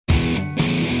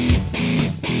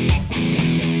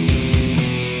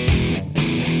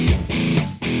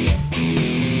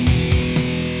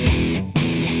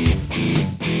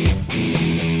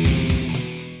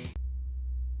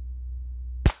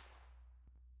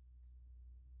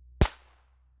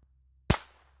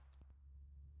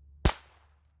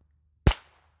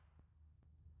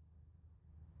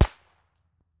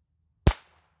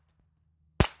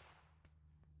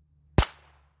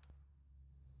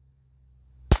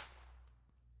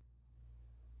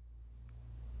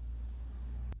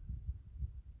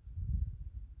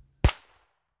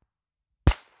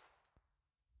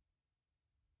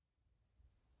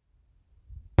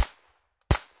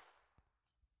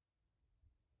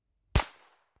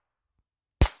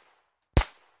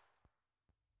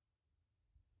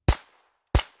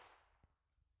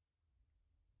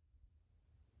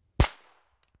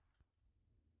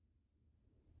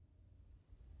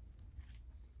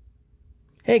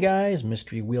Hey guys,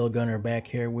 Mystery Wheel Gunner back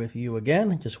here with you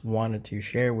again. Just wanted to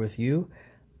share with you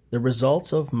the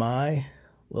results of my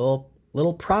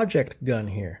little project gun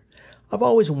here. I've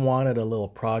always wanted a little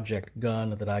project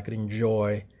gun that I could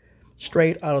enjoy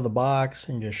straight out of the box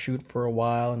and just shoot for a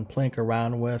while and plink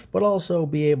around with, but also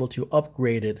be able to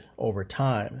upgrade it over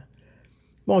time.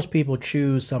 Most people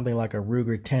choose something like a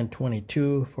Ruger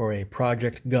 1022 for a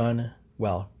project gun,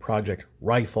 well, project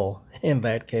rifle in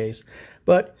that case,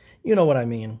 but you know what I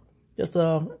mean. Just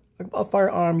a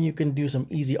firearm you can do some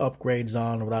easy upgrades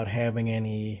on without having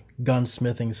any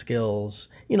gunsmithing skills,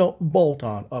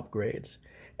 bolt-on upgrades.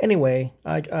 Anyway,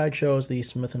 I chose the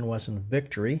Smith & Wesson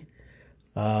Victory.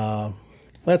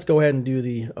 Let's go ahead and do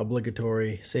the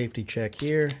obligatory safety check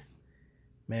here.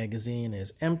 Magazine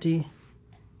is empty.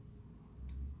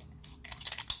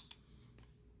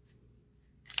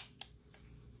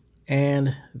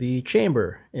 And the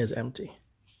chamber is empty.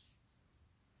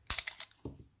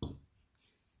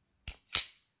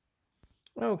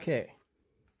 Okay.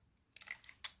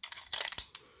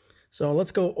 So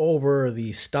let's go over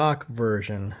the stock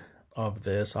version of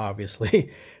this.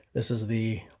 Obviously, this is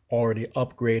the already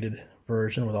upgraded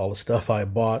version with all the stuff I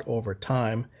bought over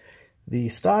time. The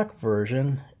stock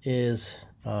version is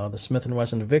the Smith &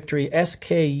 Wesson Victory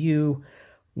SKU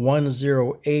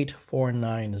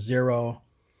 108490.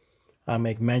 I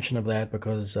make mention of that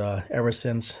because ever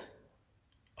since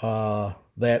that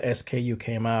SKU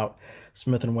came out,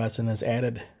 Smith & Wesson has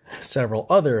added several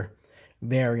other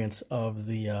variants of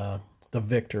the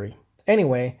Victory.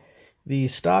 Anyway, the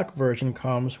stock version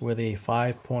comes with a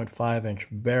 5.5-inch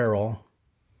barrel.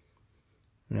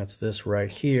 And that's this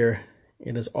right here.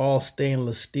 It is all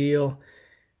stainless steel,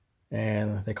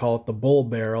 and they call it the bull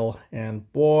barrel.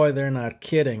 And boy, they're not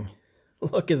kidding.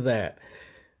 Look at that.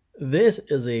 This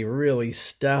is a really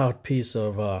stout piece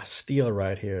of steel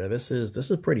right here. This is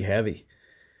pretty heavy,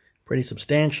 pretty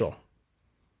substantial.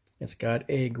 It's got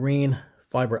a green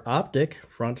fiber optic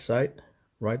front sight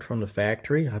right from the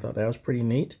factory. I thought that was pretty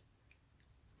neat.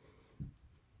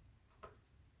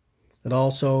 It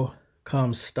also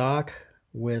comes stock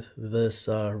with this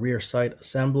rear sight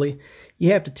assembly.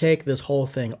 You have to take this whole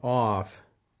thing off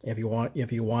if you want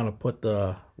to put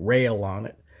the rail on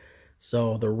it.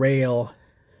 So the rail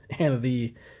and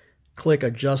the click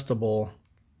adjustable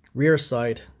rear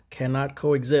sight cannot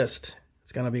coexist.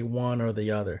 It's going to be one or the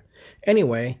other.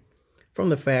 Anyway, from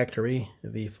the factory,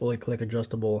 the fully click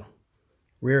adjustable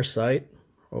rear sight,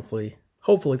 hopefully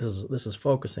this is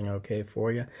focusing okay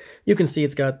for you. You can see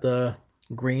it's got the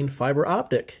green fiber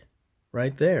optic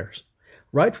right there,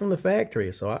 right from the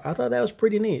factory. So I thought that was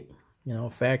pretty neat.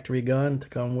 Factory gun to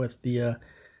come with the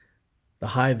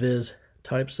high-vis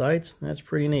type sights. That's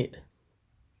pretty neat.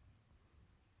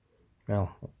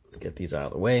 Well, let's get these out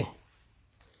of the way.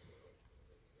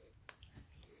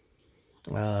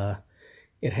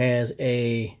 It has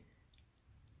a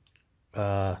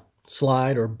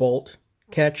slide or bolt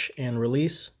catch and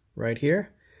release right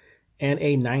here, and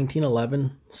a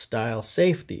 1911 style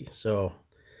safety. So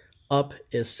up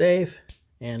is safe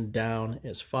and down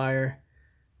is fire.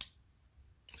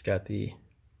 It's got the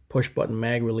push button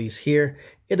mag release here.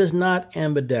 It is not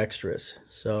ambidextrous,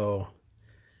 so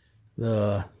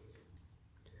the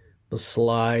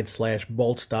slide /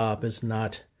 bolt stop is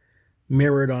not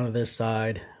mirrored on this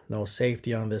side. No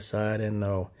safety on this side, and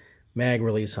no mag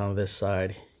release on this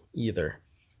side either.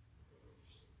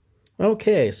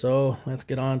 Okay, so let's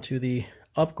get on to the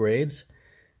upgrades.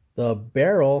 The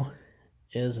barrel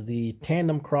is the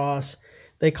Tandem Cross.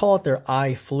 They call it their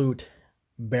I flute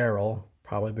barrel,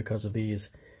 probably because of these,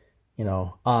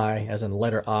 I, as in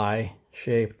letter I,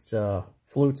 shaped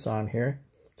flutes on here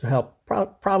to help,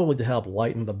 probably to help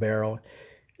lighten the barrel.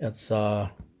 It's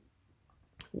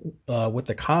with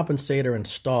the compensator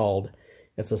installed,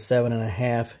 it's a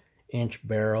 7.5-inch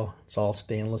barrel. It's all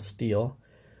stainless steel,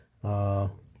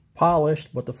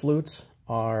 polished, but the flutes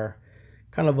are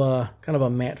kind of a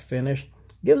matte finish.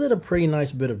 Gives it a pretty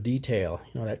nice bit of detail.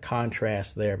 That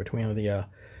contrast there between the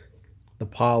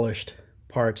polished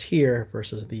parts here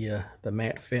versus the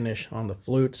matte finish on the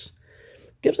flutes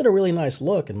gives it a really nice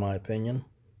look, in my opinion.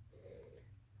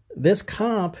 This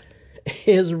comp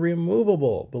is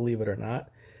removable, believe it or not.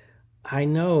 I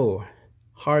know,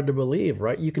 hard to believe,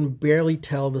 right? You can barely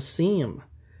tell the seam.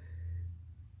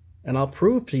 And I'll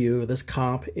prove to you this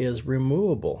comp is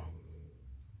removable.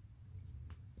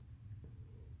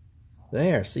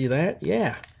 There, see that?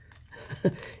 Yeah.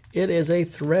 It is a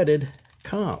threaded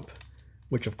comp,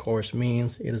 which of course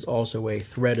means it is also a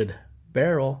threaded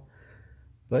barrel.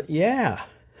 But yeah,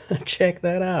 check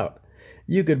that out.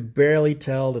 You could barely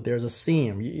tell that there's a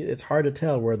seam. It's hard to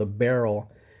tell where the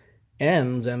barrel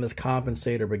ends and this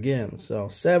compensator begins. So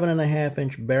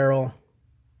 7.5-inch barrel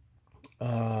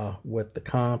with the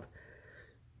comp.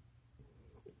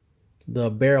 The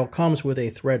barrel comes with a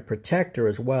thread protector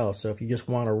as well. So if you just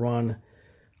want to run,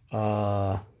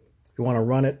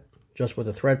 it just with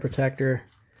a thread protector,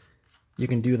 you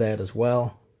can do that as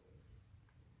well.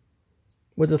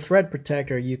 With the thread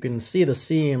protector, you can see the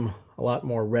seam a lot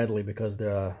more readily because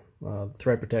the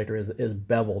thread protector is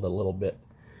beveled a little bit.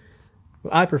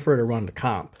 I prefer to run the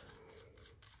comp.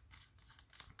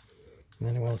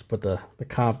 Anyway, let's put the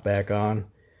comp back on.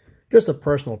 Just a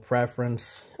personal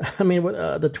preference. I mean,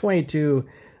 the 22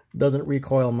 doesn't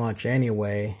recoil much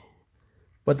anyway,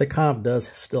 but the comp does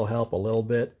still help a little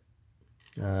bit.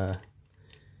 And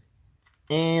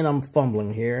I'm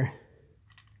fumbling here.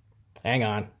 Hang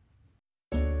on.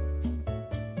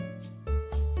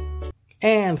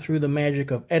 And through the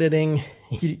magic of editing,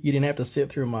 you didn't have to sit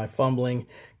through my fumbling.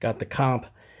 Got the comp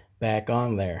back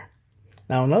on there.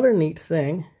 Now, another neat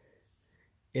thing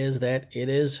is that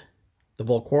the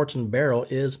Volquartsen barrel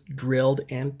is drilled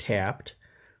and tapped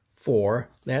for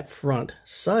that front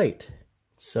sight.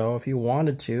 So if you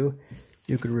wanted to,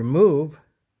 you could remove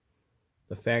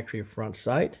the factory front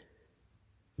sight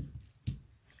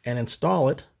and install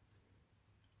it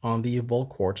on the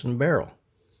Volquartsen barrel.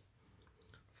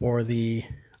 For the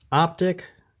optic,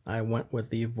 I went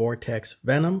with the Vortex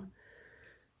Venom.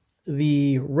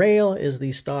 The rail is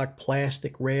the stock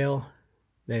plastic rail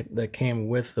that came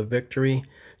with the Victory.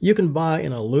 You can buy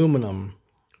an aluminum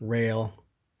rail,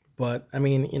 but I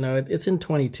mean, you know, it's in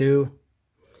 22.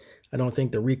 I don't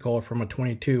think the recoil from a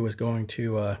 22 is going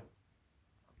to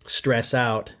stress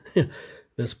out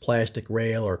this plastic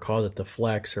rail or cause it to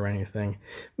flex or anything.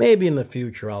 Maybe in the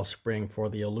future I'll spring for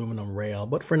the aluminum rail,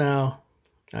 but for now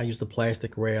I use the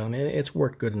plastic rail and it's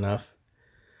worked good enough.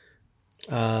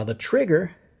 The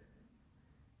trigger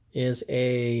is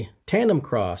a tandem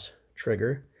cross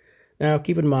trigger. Now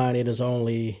keep in mind it is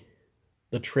only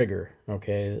the trigger,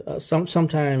 okay?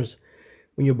 Sometimes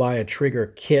when you buy a trigger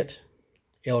kit,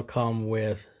 it'll come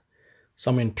with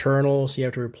some internals you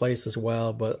have to replace as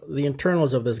well, but the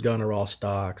internals of this gun are all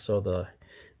stock. So the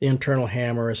internal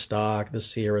hammer is stock, the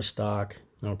sear is stock,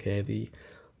 okay? The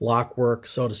lock work,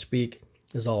 so to speak,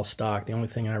 is all stock. The only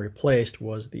thing I replaced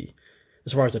was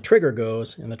as far as the trigger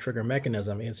goes and the trigger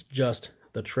mechanism, it's just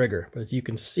the trigger. But as you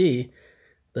can see,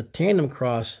 the tandem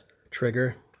cross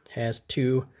trigger has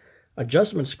 2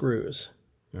 adjustment screws,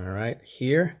 all right,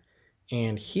 here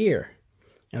and here.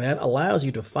 And that allows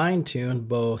you to fine-tune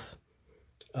both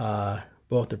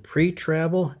the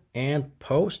pre-travel and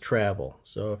post-travel.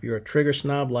 So if you're a trigger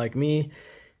snob like me,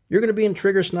 you're going to be in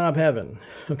trigger snob heaven.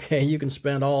 Okay, you can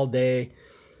spend all day,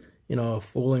 you know,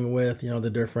 fooling with, you know, the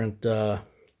different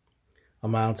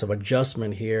amounts of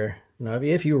adjustment here. You know,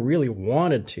 if you really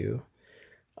wanted to,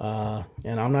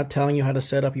 and I'm not telling you how to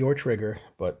set up your trigger,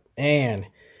 but man,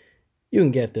 you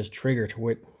can get this trigger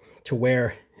to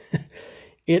where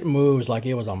it moves like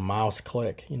it was a mouse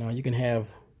click. You know, you can have,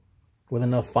 with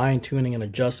enough fine-tuning and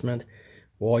adjustment,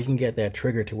 well, you can get that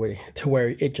trigger to where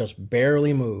it just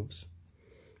barely moves.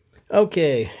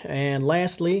 Okay, and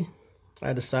lastly,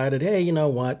 I decided, hey, you know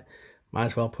what? Might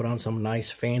as well put on some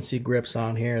nice fancy grips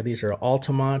on here. These are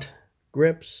Altamont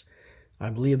grips. I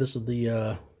believe this is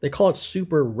the, they call it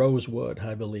Super Rosewood,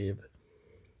 I believe.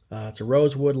 It's a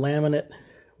rosewood laminate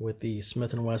with the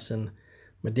Smith & Wesson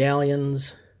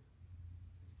medallions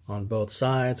on both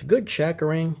sides. Good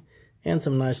checkering and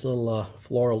some nice little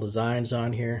floral designs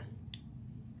on here.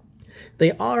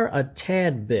 They are a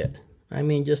tad bit, I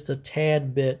mean just a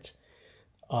tad bit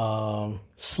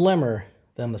slimmer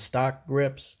than the stock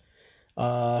grips.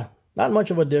 Not much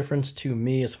of a difference to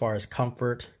me as far as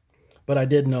comfort, but I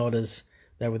did notice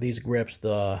that with these grips,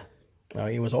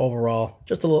 it was overall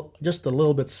just a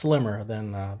little bit slimmer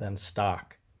than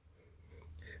stock.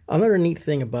 Another neat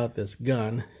thing about this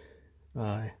gun,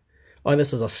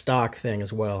 this is a stock thing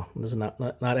as well. This is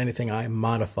not anything I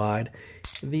modified.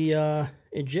 The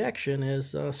ejection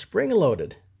is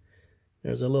spring-loaded.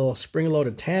 There's a little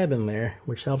spring-loaded tab in there,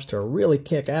 which helps to really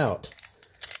kick out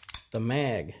the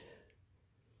mag.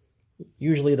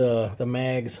 Usually the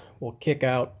mags will kick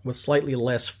out with slightly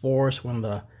less force when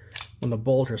the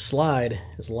bolt or slide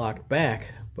is locked back,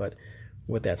 but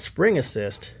with that spring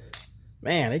assist,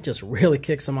 man, it just really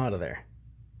kicks them out of there.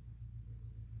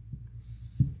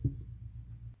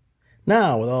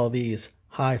 Now, with all these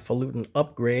highfalutin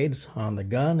upgrades on the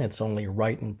gun, it's only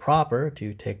right and proper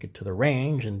to take it to the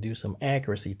range and do some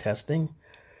accuracy testing.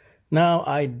 Now,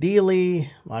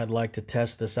 ideally, I'd like to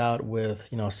test this out with,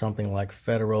 you know, something like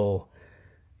federal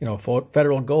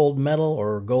gold medal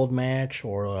or gold match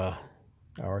or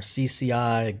our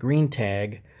CCI green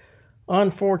tag.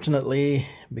 Unfortunately,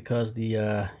 because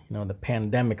the the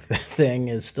pandemic thing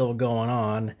is still going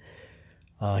on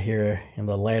here in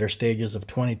the latter stages of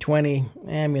 2020,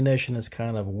 ammunition is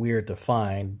kind of weird to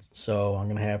find. So I'm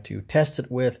gonna have to test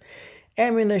it with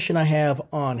ammunition I have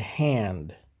on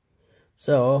hand.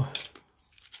 So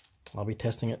I'll be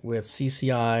testing it with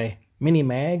CCI Mini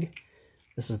Mag.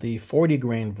 This is the 40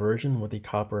 grain version with the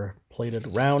copper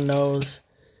plated round nose.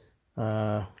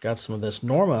 Got some of this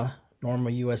Norma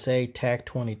USA TAC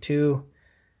 22.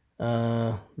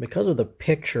 Because of the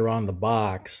picture on the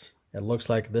box, it looks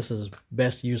like this is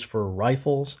best used for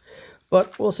rifles,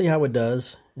 but we'll see how it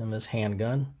does in this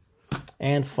handgun.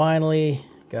 And finally,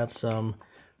 got some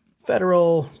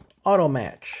Federal Auto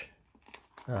Match.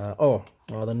 Well,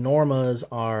 the Normas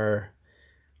are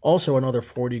also another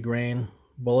 40 grain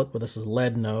bullet, but this is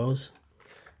lead nose.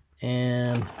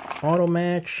 And Auto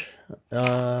Match,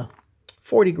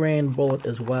 40 grain bullet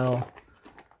as well.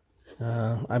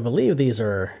 I believe these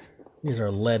are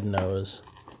lead nose.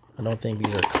 I don't think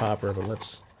these are copper, but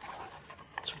let's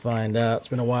find out. It's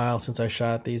been a while since I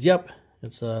shot these. Yep,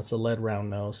 it's a lead round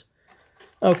nose.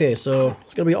 Okay, so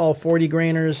it's gonna be all 40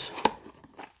 grainers,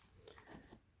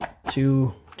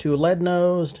 two lead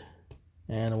nosed,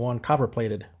 and one copper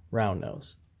plated round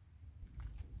nose.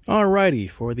 Alrighty,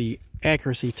 for the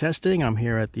accuracy testing, I'm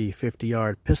here at the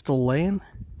 50-yard pistol lane.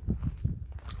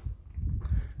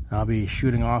 I'll be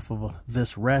shooting off of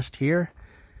this rest here.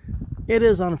 It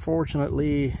is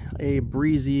unfortunately a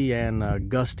breezy and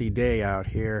gusty day out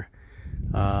here,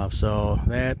 so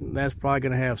that's probably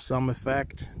going to have some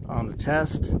effect on the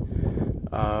test.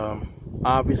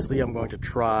 Obviously, I'm going to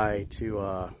try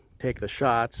to take the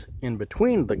shots in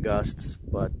between the gusts,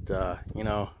 but you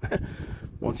know,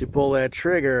 once you pull that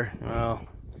trigger, well,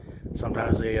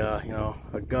 sometimes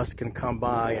a gust can come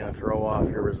by and throw off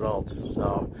your results.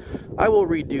 So I will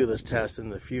redo this test in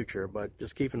the future, but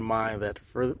just keep in mind that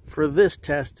for this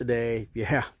test today,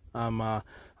 yeah,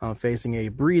 I'm facing a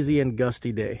breezy and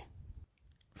gusty day.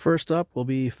 First up will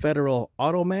be Federal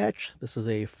Auto Match. This is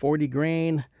a 40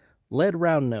 grain lead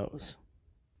round nose.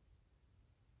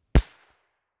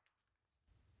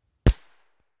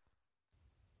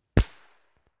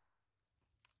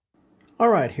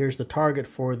 Alright, here's the target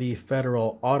for the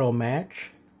Federal Auto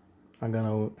Match. I'm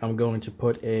going to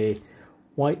put a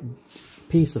white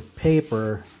piece of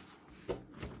paper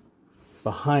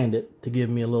behind it to give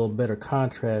me a little better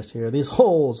contrast here. These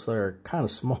holes are kind of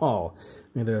small.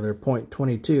 I mean, they're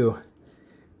 0.22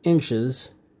 inches.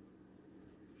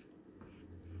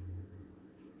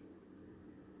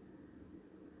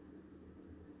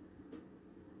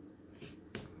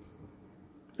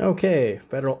 Okay,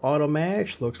 Federal Auto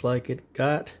Match looks like it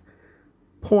got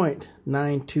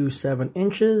 0.927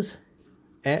 inches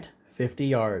at 50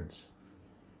 yards.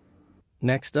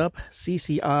 Next up,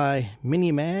 CCI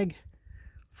Mini Mag,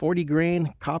 40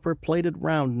 grain copper plated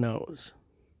round nose.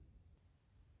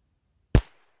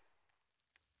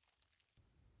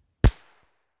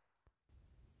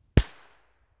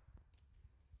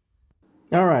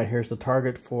 Alright, here's the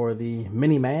target for the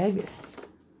Mini Mag.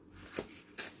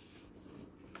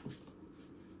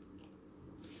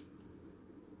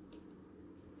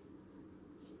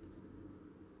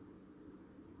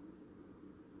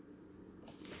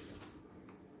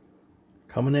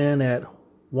 Coming in at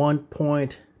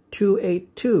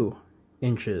 1.282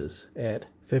 inches at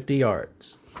 50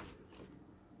 yards.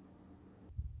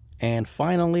 And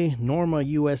finally, Norma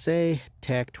USA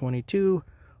TAC 22,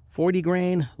 40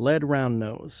 grain lead round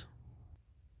nose.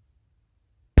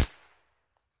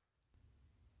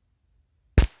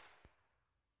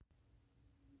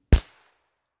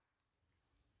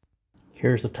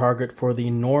 Here's the target for the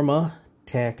Norma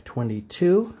TAC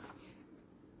 22.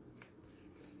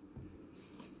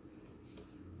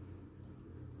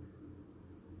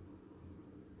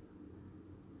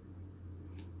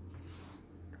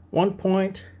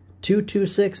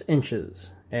 .226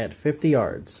 inches at 50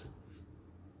 yards.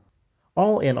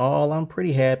 All in all, I'm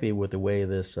pretty happy with the way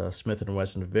this Smith &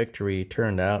 Wesson Victory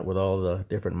turned out with all the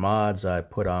different mods I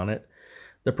put on it.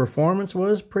 The performance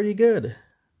was pretty good.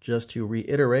 Just to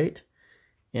reiterate,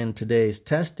 in today's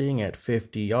testing at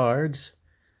 50 yards,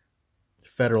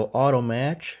 Federal Auto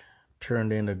Match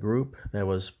turned in a group that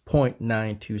was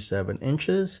 0.927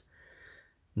 inches.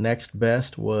 Next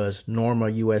best was Norma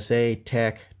USA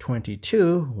TAC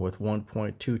 22 with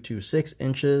 1.226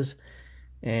 inches.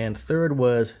 And third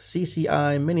was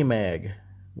CCI Mini Mag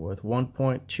with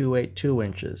 1.282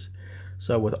 inches.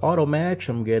 So with Auto Match,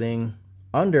 I'm getting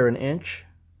under an inch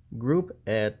group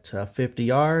at 50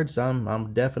 yards.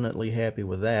 I'm definitely happy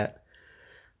with that.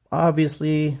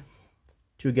 Obviously,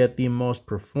 to get the most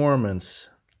performance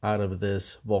out of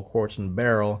this Volquartsen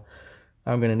barrel,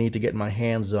 I'm going to need to get my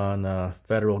hands on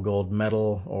Federal Gold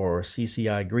Medal or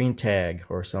CCI Green Tag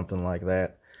or something like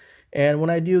that. And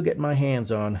when I do get my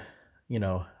hands on, you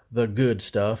know, the good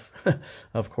stuff,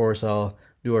 of course I'll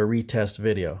do a retest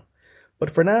video. But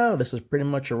for now, this is pretty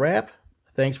much a wrap.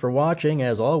 Thanks for watching,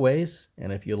 as always.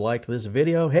 And if you liked this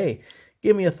video, hey,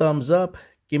 give me a thumbs up,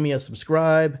 give me a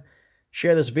subscribe,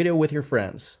 share this video with your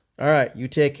friends. All right, you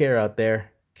take care out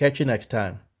there. Catch you next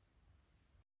time.